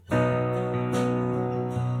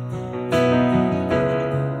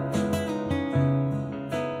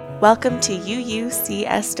Welcome to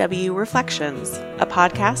UUCSW Reflections, a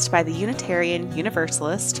podcast by the Unitarian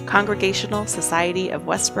Universalist Congregational Society of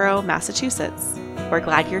Westborough, Massachusetts. We're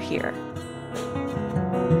glad you're here.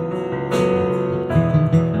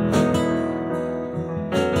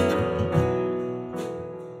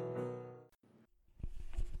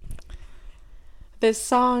 This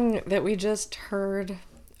song that we just heard,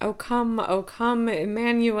 O come,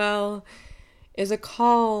 Emmanuel, is a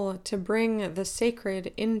call to bring the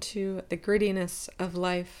sacred into the grittiness of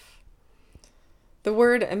life. The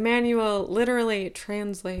word Emmanuel literally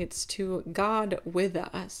translates to God with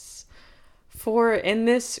us. For in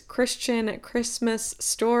this Christian Christmas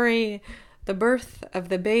story, the birth of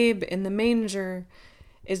the babe in the manger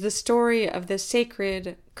is the story of the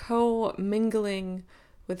sacred co-mingling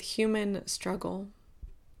with human struggle.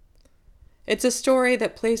 It's a story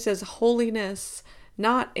that places holiness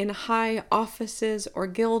not in high offices or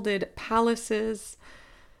gilded palaces,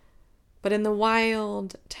 but in the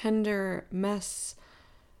wild, tender mess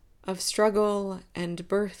of struggle and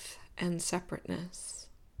birth and separateness.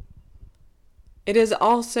 It is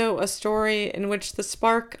also a story in which the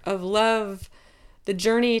spark of love, the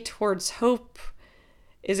journey towards hope,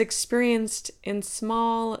 is experienced in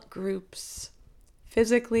small groups,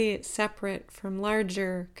 physically separate from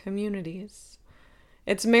larger communities.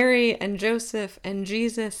 It's Mary and Joseph and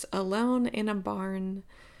Jesus alone in a barn.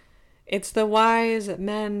 It's the wise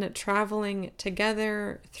men traveling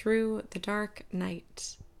together through the dark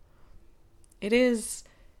night. It is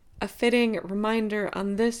a fitting reminder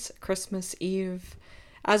on this Christmas Eve,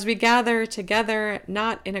 as we gather together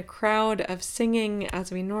not in a crowd of singing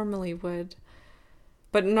as we normally would,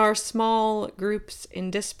 but in our small groups in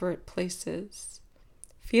disparate places,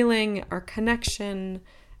 feeling our connection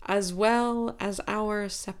as well as our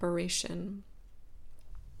separation.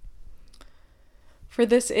 For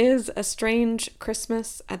this is a strange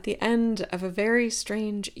Christmas at the end of a very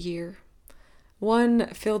strange year, one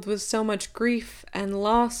filled with so much grief and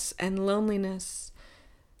loss and loneliness,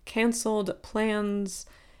 canceled plans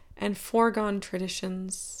and foregone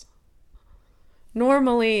traditions.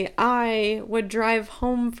 Normally, I would drive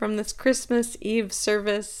home from this Christmas Eve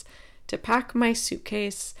service to pack my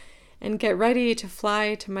suitcase and get ready to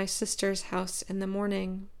fly to my sister's house in the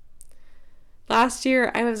morning. Last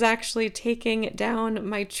year, I was actually taking down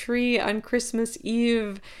my tree on Christmas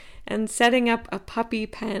Eve and setting up a puppy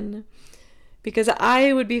pen because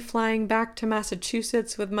I would be flying back to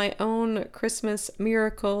Massachusetts with my own Christmas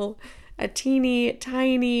miracle, a teeny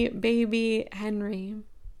tiny baby Henry.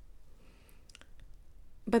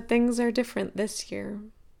 But things are different this year.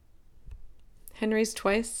 Henry's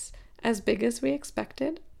twice as big as we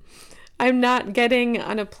expected. I'm not getting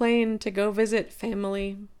on a plane to go visit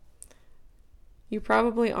family. You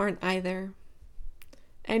probably aren't either.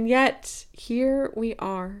 And yet, here we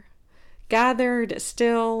are, gathered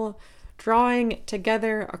still, drawing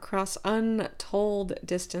together across untold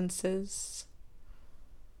distances.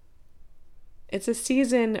 It's a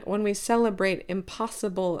season when we celebrate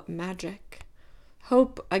impossible magic,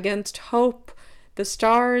 hope against hope, the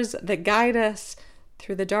stars that guide us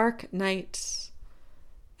through the dark night,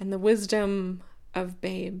 and the wisdom of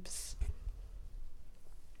babes.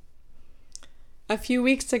 A few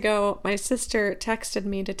weeks ago, my sister texted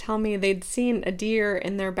me to tell me they'd seen a deer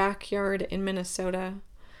in their backyard in Minnesota.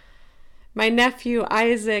 My nephew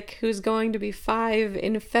Isaac, who's going to be 5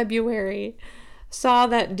 in February, saw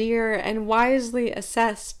that deer and wisely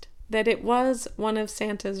assessed that it was one of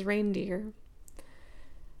Santa's reindeer.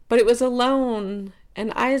 But it was alone,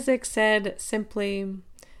 and Isaac said simply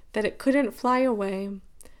that it couldn't fly away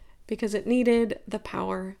because it needed the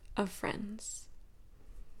power of friends.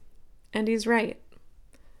 And he's right.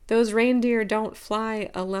 Those reindeer don't fly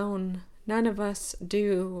alone. None of us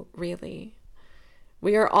do, really.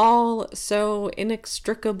 We are all so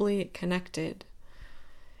inextricably connected.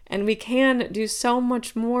 And we can do so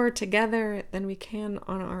much more together than we can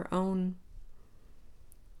on our own.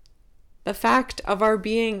 The fact of our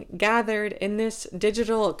being gathered in this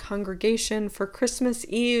digital congregation for Christmas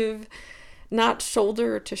Eve, not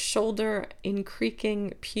shoulder to shoulder in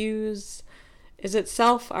creaking pews, is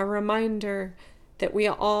itself a reminder that we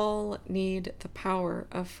all need the power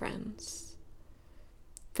of friends.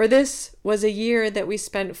 For this was a year that we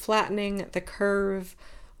spent flattening the curve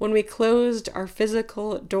when we closed our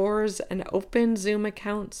physical doors and opened Zoom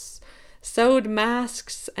accounts, sewed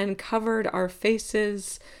masks and covered our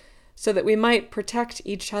faces so that we might protect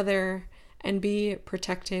each other and be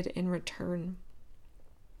protected in return.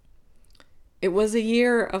 It was a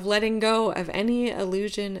year of letting go of any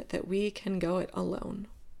illusion that we can go it alone.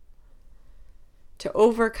 To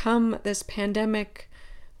overcome this pandemic,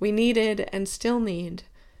 we needed and still need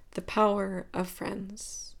the power of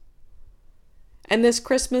friends. And this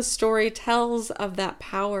Christmas story tells of that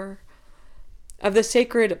power, of the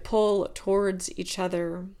sacred pull towards each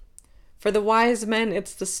other. For the wise men,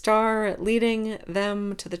 it's the star leading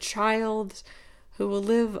them to the child who will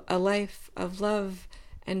live a life of love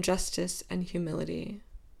and justice and humility.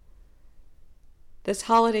 This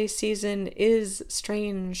holiday season is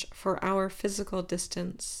strange for our physical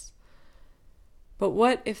distance. But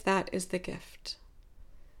what if that is the gift?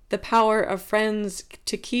 The power of friends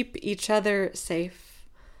to keep each other safe.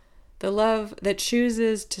 The love that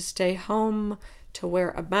chooses to stay home, to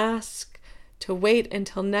wear a mask, to wait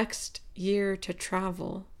until next year to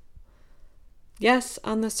travel. Yes,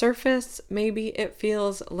 on the surface, maybe it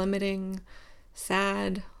feels limiting,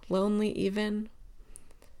 sad, lonely even.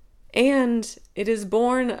 And it is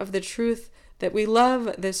born of the truth that we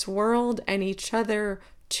love this world and each other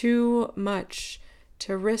too much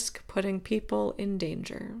to risk putting people in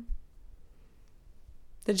danger.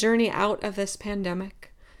 The journey out of this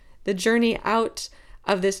pandemic, the journey out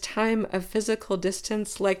of this time of physical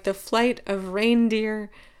distance, like the flight of reindeer,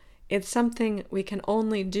 it's something we can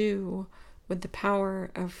only do with the power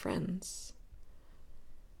of friends.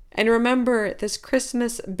 And remember, this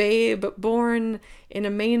Christmas babe born in a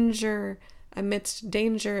manger amidst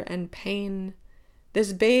danger and pain,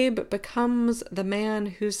 this babe becomes the man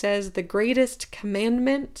who says the greatest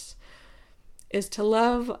commandment is to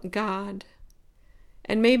love God.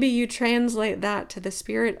 And maybe you translate that to the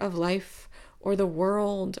spirit of life or the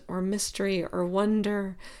world or mystery or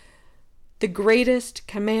wonder. The greatest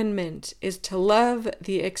commandment is to love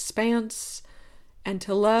the expanse and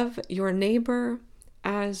to love your neighbor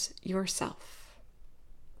as yourself.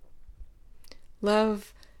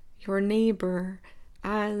 Love your neighbor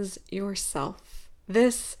as yourself.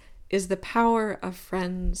 This is the power of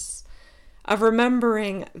friends, of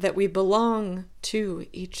remembering that we belong to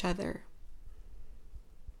each other.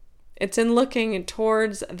 It's in looking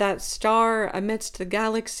towards that star amidst the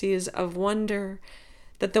galaxies of wonder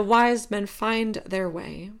that the wise men find their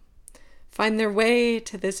way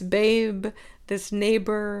to this babe, this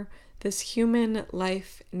neighbor, this human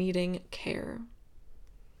life needing care.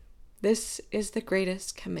 This is the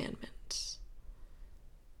greatest commandment.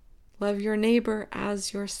 Love your neighbor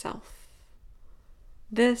as yourself.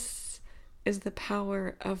 This is the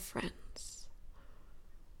power of friends.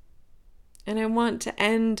 And I want to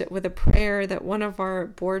end with a prayer that one of our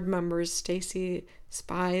board members, Stacy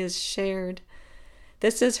Spies, shared.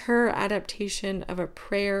 This is her adaptation of a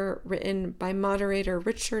prayer written by moderator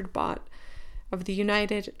Richard Bott of the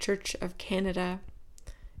United Church of Canada.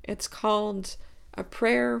 It's called A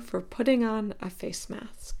Prayer for Putting on a Face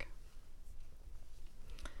Mask.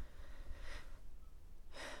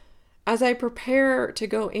 As I prepare to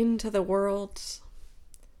go into the world,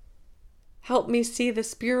 help me see the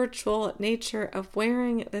spiritual nature of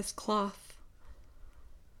wearing this cloth.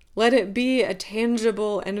 Let it be a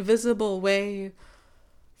tangible and visible way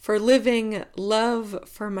for living love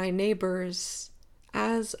for my neighbors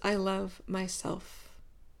as I love myself.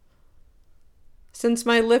 Since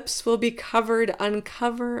my lips will be covered,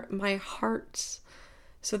 uncover my heart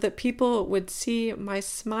so that people would see my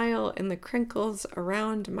smile in the crinkles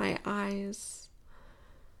around my eyes.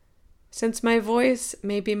 Since my voice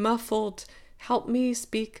may be muffled, help me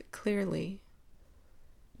speak clearly,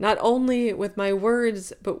 not only with my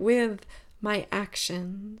words, but with my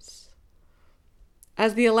actions.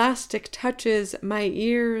 As the elastic touches my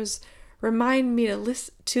ears, remind me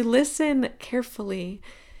to listen carefully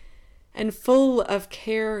and full of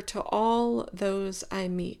care to all those I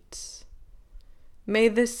meet. May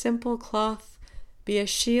this simple cloth be a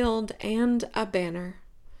shield and a banner,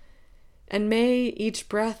 and may each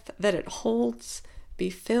breath that it holds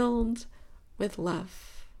be filled with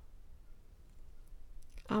love.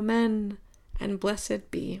 Amen, and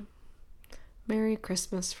blessed be. Merry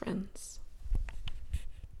Christmas, friends.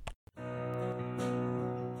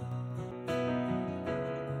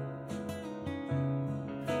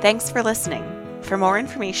 Thanks for listening. For more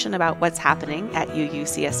information about what's happening at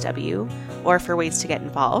UUCSW, or for ways to get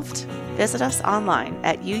involved, visit us online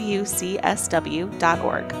at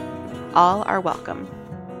uucsw.org. All are welcome.